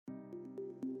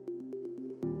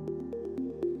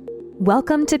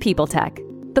Welcome to People Tech,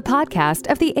 the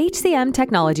podcast of the HCM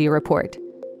Technology Report.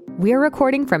 We're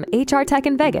recording from HR Tech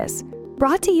in Vegas,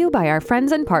 brought to you by our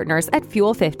friends and partners at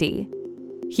Fuel 50.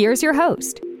 Here's your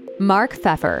host, Mark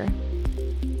Pfeffer.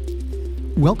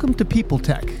 Welcome to People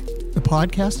Tech, the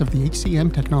podcast of the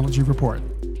HCM Technology Report.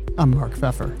 I'm Mark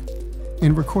Pfeffer,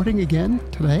 and recording again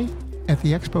today at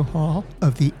the Expo Hall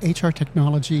of the HR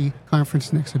Technology Conference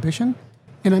and Exhibition,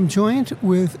 and I'm joined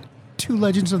with two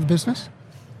legends of the business.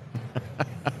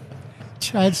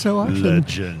 Chad Soash.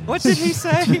 Legend. What did he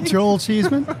say? Joel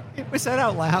Cheeseman. Was that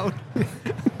out loud?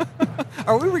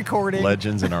 Are we recording?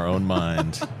 Legends in our own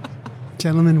mind.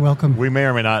 Gentlemen, welcome. We may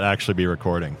or may not actually be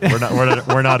recording.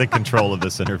 We're not in control of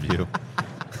this interview.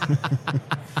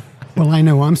 Well, I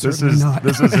know I'm certainly not.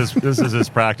 This is his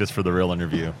practice for the real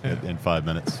interview in 5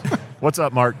 minutes. What's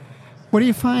up, Mark? What do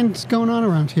you find going on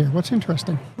around here? What's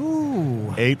interesting?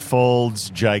 Ooh. Eightfold's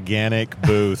gigantic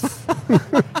booth.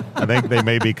 I think they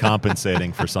may be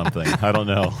compensating for something. I don't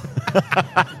know.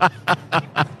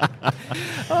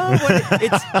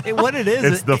 What it is?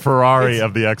 It's the Ferrari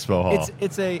of the expo hall.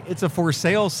 It's a for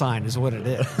sale sign, is what it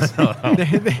is. I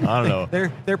don't know.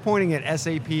 They're pointing at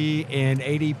SAP and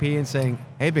ADP and saying,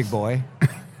 "Hey, big boy,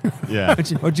 Yeah.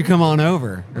 why'd you come on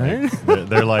over?" Right?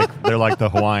 They're like the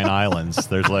Hawaiian Islands.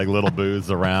 There's like little booths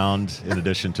around in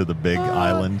addition to the big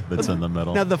island that's in the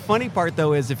middle. Now, the funny part,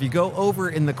 though, is if you go over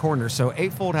in the corner, so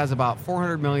Eightfold has about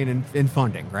 $400 million in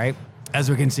funding, right?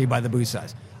 As we can see by the booth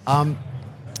size.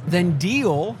 Then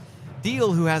Deal,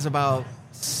 who has about over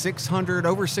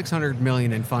 $600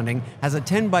 million in funding, has a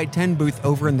 10 by 10 booth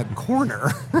over in the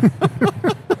corner.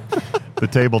 The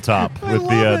tabletop with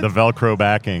the Velcro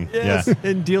backing. Yes. Yeah.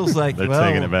 And Deal's like, They're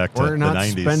taking it back to we're the not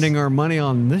 90s. spending our money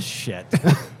on this shit.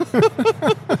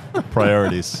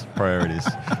 Priorities.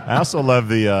 I also love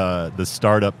the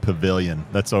startup pavilion.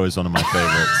 That's always one of my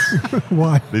favorites.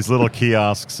 Why? These little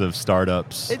kiosks of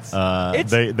startups.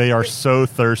 They are so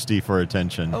thirsty for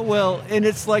attention. Oh, well, and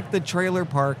it's like the trailer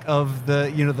park of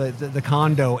the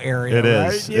condo area. It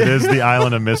is. Right? It is the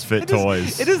island of misfit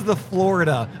toys. It is the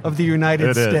Florida of the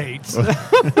United States.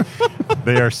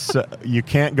 They are. You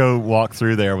can't go walk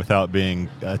through there without being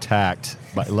attacked.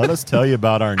 But let us tell you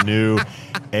about our new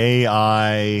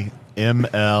AI,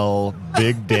 ML,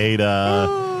 big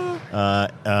data,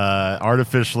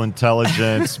 artificial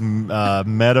intelligence,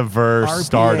 metaverse RPA,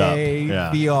 startup.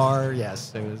 Yeah. VR.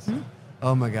 Yes, it was.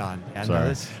 Oh my God!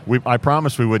 Yeah, Sorry. I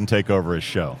promised we wouldn't take over his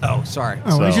show. Oh, sorry.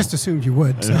 Oh, I just assumed you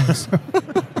would. So.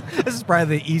 This is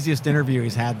probably the easiest interview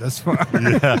he's had thus far.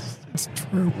 Yes. It's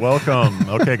true. Welcome.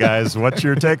 Okay, guys, what's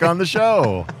your take on the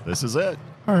show? This is it.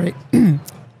 All right.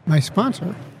 My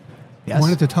sponsor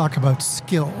wanted to talk about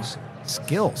skills.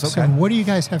 Skills. So Okay. what do you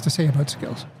guys have to say about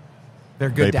skills? They're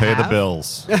good They to pay have. the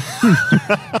bills.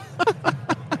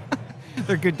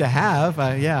 They're good to have.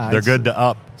 Yeah. They're good to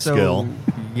up skill.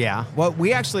 Yeah. Well,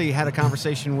 we actually had a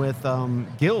conversation with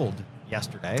Guild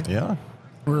yesterday. Yeah.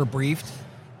 We were briefed,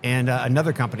 and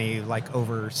another company, like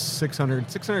over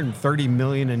 $630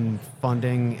 million in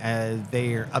funding,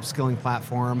 their upskilling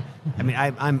platform. I mean,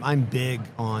 I'm big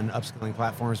on upskilling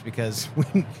platforms because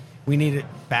we need it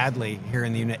badly here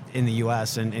in the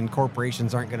U.S. and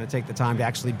corporations aren't going to take the time to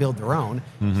actually build their own.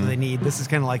 So they need, this is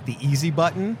kind of like the easy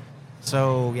button.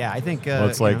 So yeah, I think Well,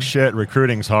 it's like shit.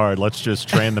 Recruiting's hard. Let's just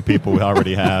train the people we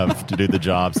already have to do the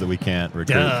jobs that we can't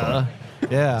recruit for.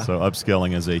 Yeah. So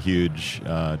upskilling is a huge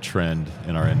trend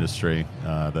in our industry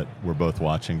that we're both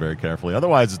watching very carefully.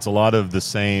 Otherwise, it's a lot of the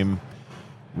same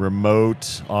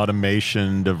remote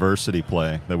automation diversity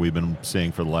play that we've been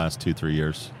seeing for the last 2-3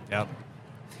 years. Yep.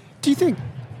 Do you think,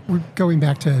 we're going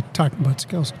back to talking about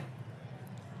skills,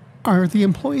 are the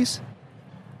employees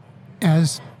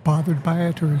as bothered by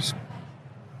it or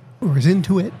as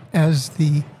into it as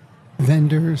the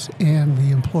vendors and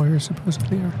the employers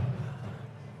supposedly are?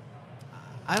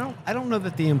 I don't know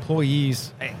that the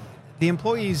employees,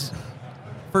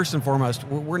 first and foremost,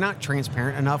 we're not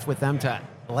transparent enough with them to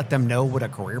let them know what a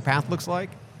career path looks like.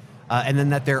 And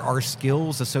then that there are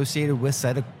skills associated with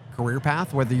said career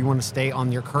path, whether you want to stay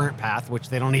on your current path, which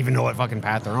they don't even know what fucking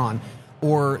path they're on,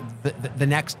 or the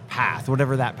next path,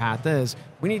 whatever that path is.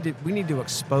 We need to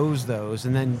expose those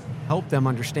and then help them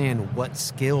understand what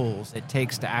skills it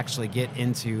takes to actually get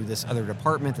into this other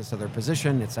department, this other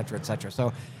position, et cetera, et cetera.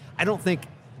 So I don't think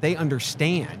they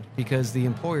understand because the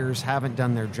employers haven't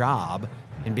done their job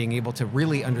in being able to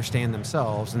really understand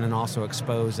themselves and then also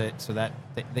expose it so that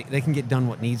they can get done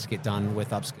what needs to get done with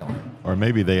upskilling. Or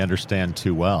maybe they understand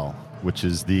too well, which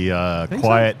is the so?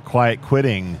 quiet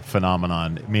quitting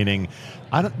phenomenon, meaning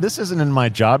this isn't in my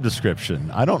job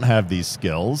description. I don't have these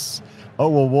skills. oh,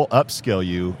 well, we'll upskill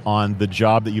you on the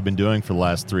job that you've been doing for the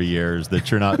last 3 years that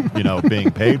you're not,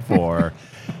 being paid for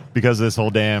because of this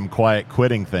whole damn quiet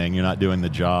quitting thing. You're not doing the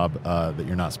job that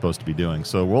you're not supposed to be doing.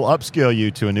 So we'll upskill you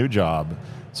to a new job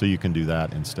so you can do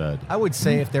that instead. I would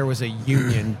say if there was a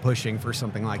union pushing for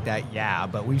something like that, yeah,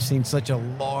 but we've seen such a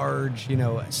large,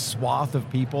 swath of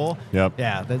people. Yep.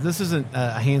 Yeah, this isn't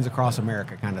a hands across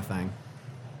America kind of thing.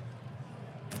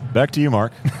 Back to you,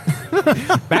 Mark.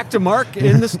 Back to Mark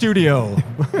in the studio.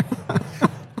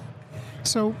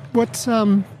 So what's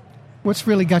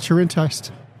really got your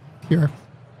interest here?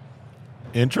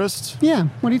 Interest? Yeah.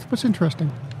 What's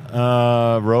interesting?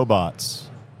 Robots.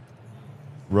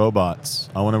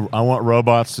 I want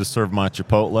robots to serve my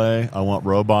Chipotle. I want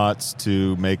robots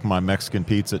to make my Mexican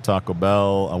pizza at Taco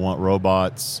Bell. I want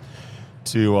robots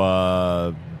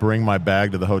to bring my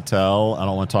bag to the hotel. I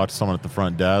don't want to talk to someone at the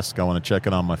front desk. I want to check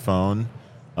it on my phone.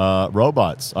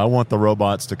 Robots. I want the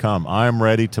robots to come. I am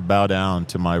ready to bow down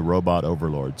to my robot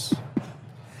overlords.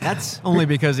 That's only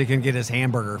because he can get his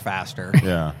hamburger faster.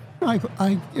 Yeah.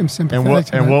 I am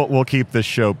sympathetic. And we'll keep this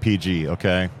show PG,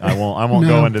 okay? I won't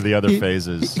go into the other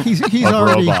phases he's of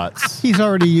already, robots. He's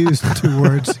already used 2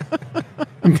 words.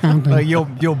 I'm counting.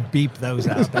 You'll beep those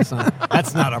out.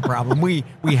 That's not a problem. We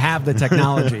have the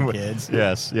technology, kids.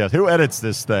 Yes. Who edits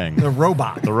this thing? The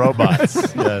robot. The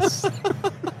robots. Yes.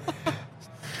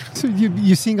 So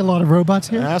you seeing a lot of robots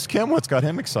here? Ask him what's got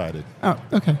him excited. Oh,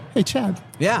 okay. Hey, Chad.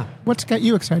 Yeah. What's got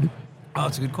you excited? Oh,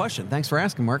 it's a good question. Thanks for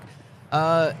asking, Mark.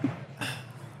 I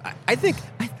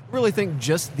really think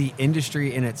just the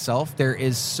industry in itself, there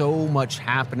is so much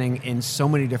happening in so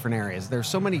many different areas. There's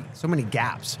so many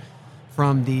gaps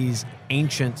from these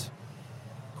ancient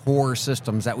core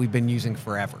systems that we've been using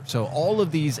forever. So all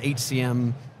of these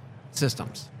HCM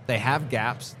systems, they have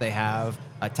gaps, they have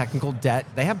a technical debt,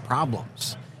 they have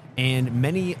problems. And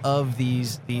many of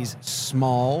these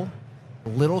small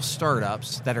little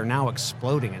startups that are now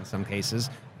exploding in some cases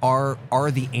are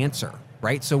the answer,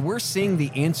 right? So we're seeing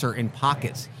the answer in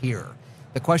pockets here.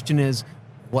 The question is,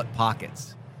 what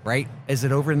pockets, right? Is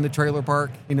it over in the trailer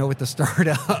park, with the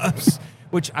startups,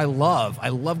 which I love. I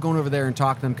love going over there and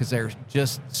talking to them because they're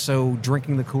just so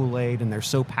drinking the Kool-Aid and they're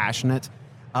so passionate.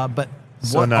 But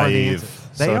so what naive. Are the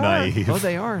answers? They are. Naive. Oh,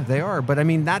 they are. But I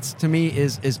mean, that's to me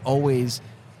is always,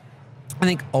 I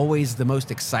think, always the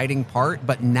most exciting part.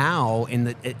 But now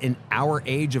in our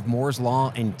age of Moore's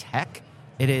Law and tech,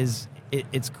 it's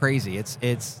crazy.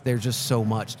 There's just so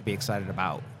much to be excited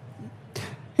about.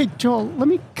 Hey, Joel, let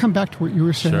me come back to what you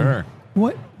were saying. Sure.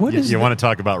 What is you want to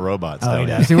talk about robots? Oh, he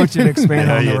don't does. He wants you to expand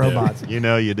on the you robots. Do.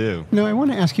 You do. No, I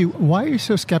want to ask you, why are you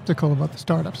so skeptical about the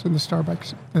startups in the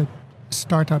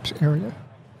startups area?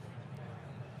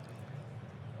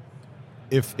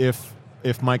 If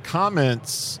my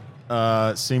comments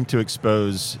seem to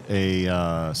expose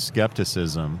a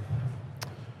skepticism,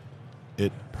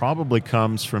 it probably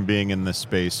comes from being in this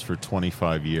space for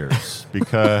 25 years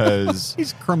because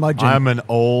He's curmudgeon. I'm an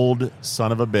old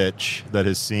son of a bitch that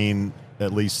has seen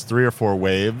at least 3 or 4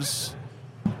 waves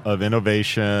of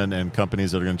innovation and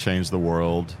companies that are going to change the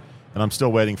world, and I'm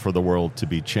still waiting for the world to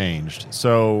be changed.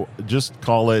 So just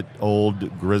call it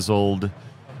old, grizzled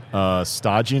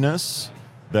stodginess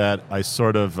that I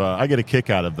sort of, I get a kick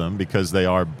out of them because they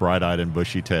are bright-eyed and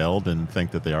bushy-tailed and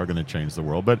think that they are going to change the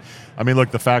world. But, I mean,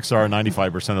 look, the facts are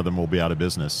 95% of them will be out of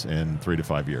business in 3 to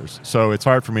 5 years. So it's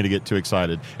hard for me to get too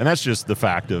excited. And that's just the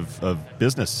fact of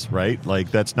business, right?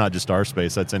 Like, that's not just our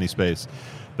space. That's any space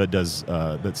that does,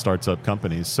 that starts up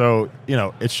companies. So,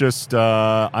 it's just,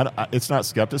 it's not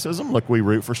skepticism. Look, we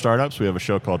root for startups. We have a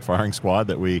show called Firing Squad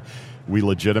that we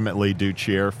legitimately do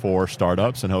cheer for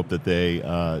startups and hope that they,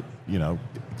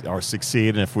 are succeed.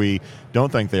 And if we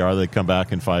don't think they are, they come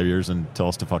back in 5 years and tell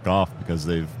us to fuck off because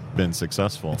they've been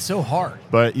successful. It's so hard.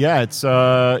 But yeah, it's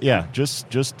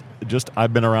just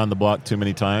I've been around the block too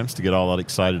many times to get all that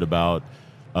excited about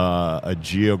a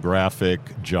geographic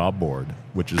job board,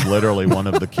 which is literally one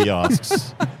of the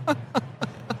kiosks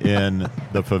in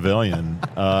the pavilion.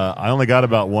 I only got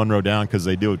about 1 row down because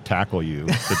they do tackle you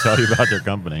to tell you about their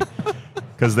company.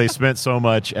 Because they spent so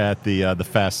much at the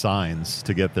fast signs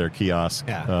to get their kiosk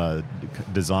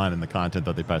design and the content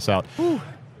that they pass out. Ooh.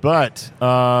 But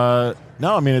no,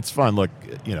 I mean, it's fun. Look,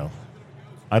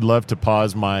 I'd love to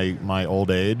pause my old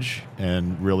age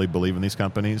and really believe in these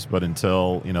companies, but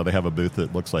until they have a booth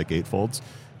that looks like Eightfolds,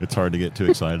 it's hard to get too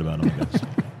excited about them, I guess.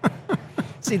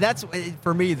 See,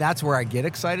 for me, that's where I get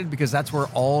excited because that's where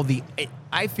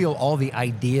I feel all the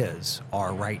ideas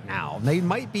are right now. They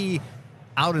might be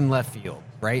out in left field,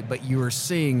 right? But you are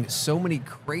seeing so many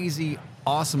crazy,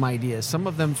 awesome ideas. Some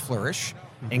of them flourish,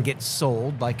 and get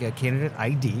sold like a candidate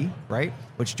ID, right?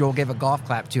 Which Joel gave a golf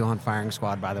clap to on Firing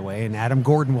Squad, by the way, and Adam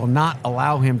Gordon will not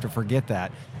allow him to forget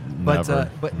that. Never.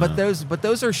 But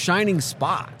those are shining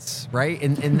spots, right?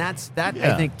 And that's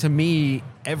I think, to me,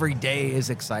 every day is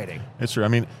exciting. It's true. I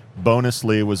mean,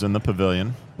 Bonusly was in the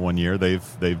pavilion one year.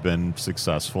 They've been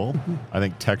successful. I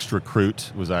think Text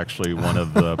Recruit was actually one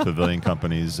of the pavilion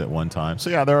companies at one time.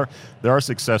 So yeah, there are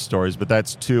success stories, but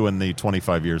that's 2 in the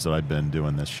 25 years that I've been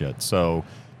doing this shit. So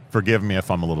forgive me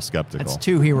if I'm a little skeptical. That's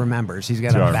 2 he remembers. He's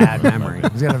got a bad memory.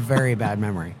 He's got a very bad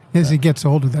memory. As he gets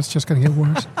older, that's just going to get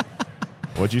worse.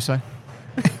 What'd you say?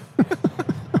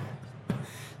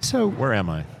 So where am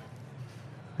I?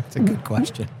 That's a good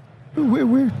question.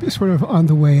 We're sort of on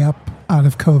the way up out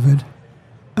of COVID,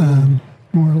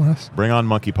 more or less. Bring on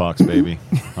monkeypox, baby.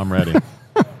 I'm ready.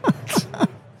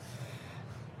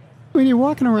 When you're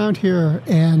walking around here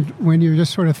and when you're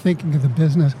just sort of thinking of the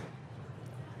business,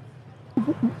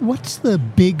 what's the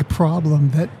big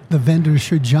problem that the vendors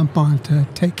should jump on to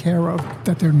take care of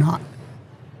that they're not?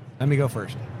 Let me go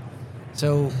first.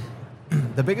 So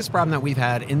the biggest problem that we've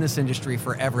had in this industry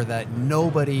forever that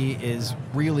nobody is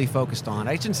really focused on,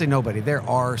 I shouldn't say nobody, there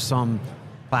are some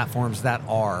platforms that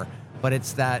are, but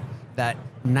it's that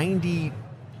 90+%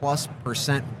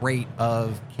 rate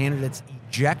of candidates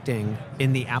ejecting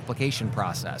in the application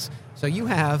process. So you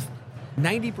have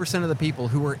 90% of the people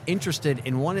who were interested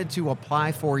and wanted to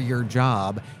apply for your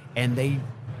job, and they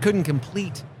couldn't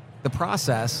complete the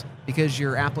process because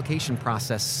your application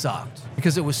process sucked,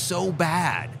 because it was so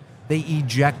bad. They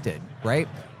ejected, right?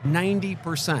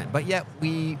 90%. But yet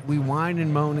we whine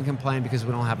and moan and complain because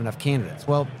we don't have enough candidates.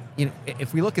 Well,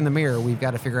 if we look in the mirror, we've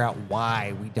got to figure out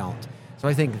why we don't. So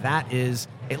I think that is,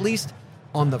 at least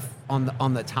on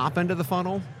the top end of the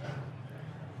funnel,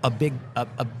 a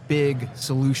big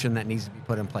solution that needs to be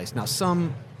put in place. Now,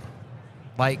 some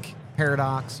like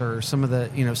Paradox or some of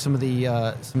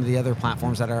the other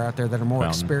platforms that are out there that are more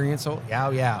experiential.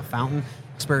 Fountain,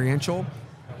 experiential.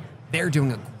 They're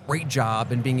doing a great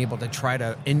job in being able to try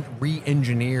to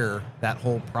re-engineer that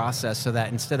whole process so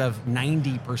that instead of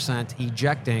 90%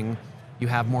 ejecting, you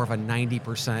have more of a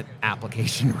 90%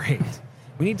 application rate.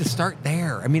 We need to start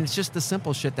there. I mean, it's just the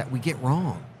simple shit that we get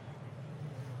wrong.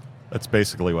 That's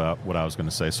basically what I was going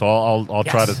to say. So I'll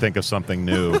try to think of something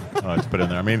new to put in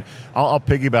there. I mean, I'll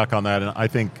piggyback on that, and I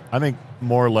think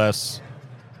more or less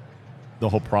the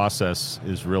whole process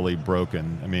is really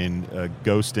broken. I mean,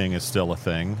 ghosting is still a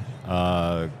thing.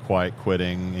 Quiet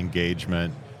quitting,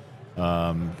 engagement.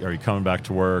 Are you coming back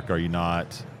to work? Are you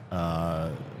not?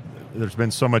 There's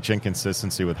been so much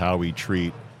inconsistency with how we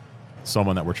treat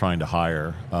someone that we're trying to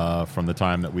hire from the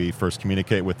time that we first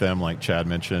communicate with them, like Chad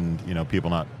mentioned, people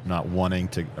not wanting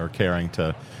to or caring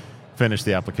to finish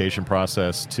the application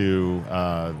process to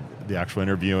the actual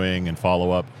interviewing and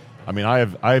follow-up. I mean, I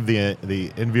have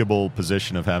the enviable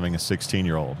position of having a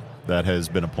 16-year-old that has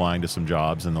been applying to some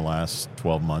jobs in the last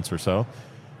 12 months or so,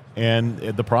 and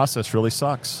the process really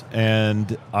sucks.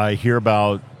 And I hear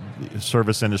about the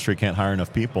service industry can't hire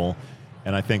enough people,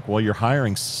 and I think, well, your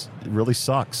hiring really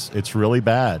sucks. It's really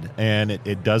bad, and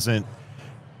it doesn't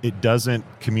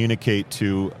communicate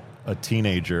to a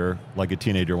teenager like a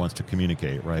teenager wants to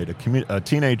communicate, right? A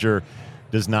teenager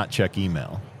does not check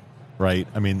email, right?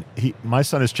 I mean, my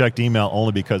son has checked email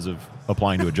only because of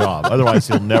applying to a job. Otherwise,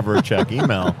 he'll never check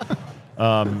email.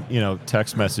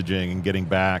 Text messaging and getting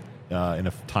back in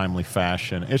a timely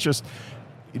fashion. It's just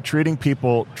treating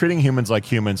humans like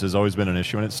humans has always been an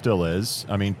issue, and it still is.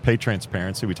 I mean, pay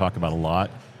transparency, we talk about a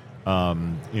lot.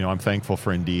 I'm thankful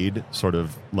for Indeed sort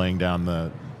of laying down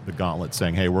the gauntlet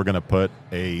saying, hey, we're going to put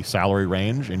a salary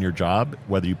range in your job,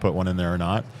 whether you put one in there or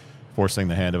not, forcing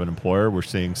the hand of an employer. We're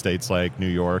seeing states like New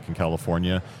York and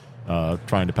California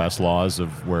trying to pass laws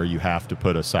of where you have to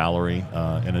put a salary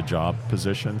in a job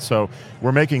position. So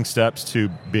we're making steps to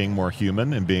being more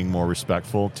human and being more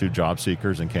respectful to job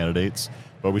seekers and candidates,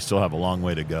 but we still have a long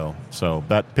way to go. So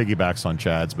that piggybacks on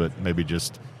Chad's, but maybe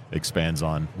just expands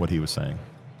on what he was saying.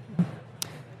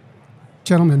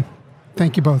 Gentlemen,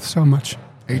 thank you both so much.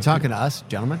 Are you talking to us,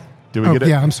 gentlemen?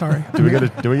 I'm sorry. Do we get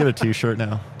a T-shirt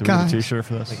now? Do we get a T-shirt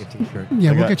for this? Like a T-shirt.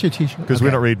 Yeah, we'll get you a T-shirt. Because we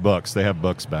don't read books. They have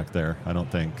books back there. I don't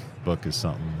think book is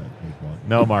something that we want.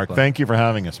 No, Mark, thank you for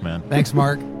having us, man. Thanks,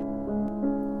 Mark.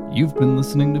 You've been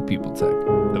listening to People Tech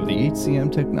of the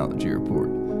HCM Technology Report.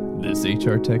 This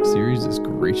HR Tech series is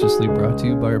graciously brought to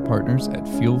you by our partners at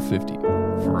Fuel 50.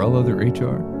 For all other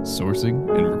HR, sourcing,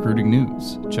 and recruiting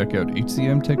news, check out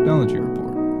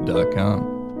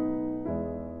hcmtechnologyreport.com.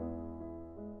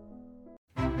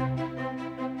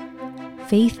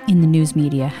 Faith in the news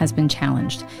media has been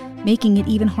challenged, making it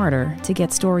even harder to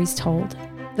get stories told.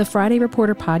 The Friday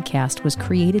Reporter podcast was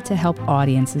created to help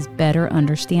audiences better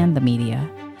understand the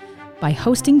media by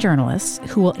hosting journalists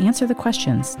who will answer the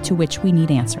questions to which we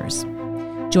need answers.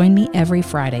 Join me every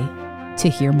Friday to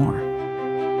hear more.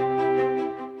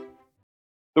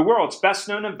 The world's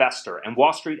best-known investor and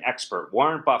Wall Street expert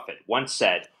Warren Buffett once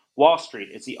said, "Wall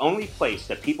Street is the only place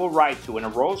that people ride to in a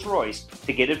Rolls-Royce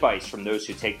to get advice from those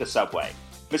who take the subway."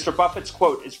 Mr. Buffett's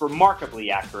quote is remarkably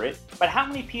accurate, but how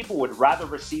many people would rather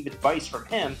receive advice from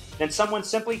him than someone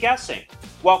simply guessing?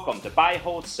 Welcome to Buy,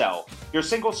 Hold, Sell, your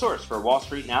single source for Wall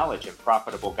Street knowledge and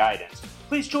profitable guidance.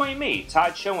 Please join me,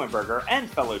 Todd Schoenberger, and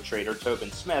fellow trader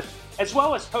Tobin Smith, as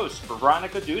well as host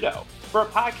Veronica Dudo, for a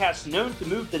podcast known to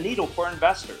move the needle for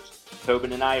investors.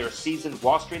 Tobin and I are seasoned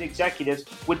Wall Street executives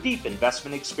with deep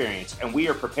investment experience, and we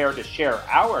are prepared to share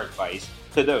our advice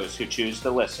to those who choose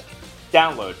to listen.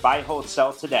 Download Buy, Hold,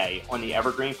 Sell today on the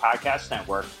Evergreen Podcast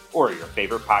Network or your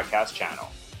favorite podcast channel.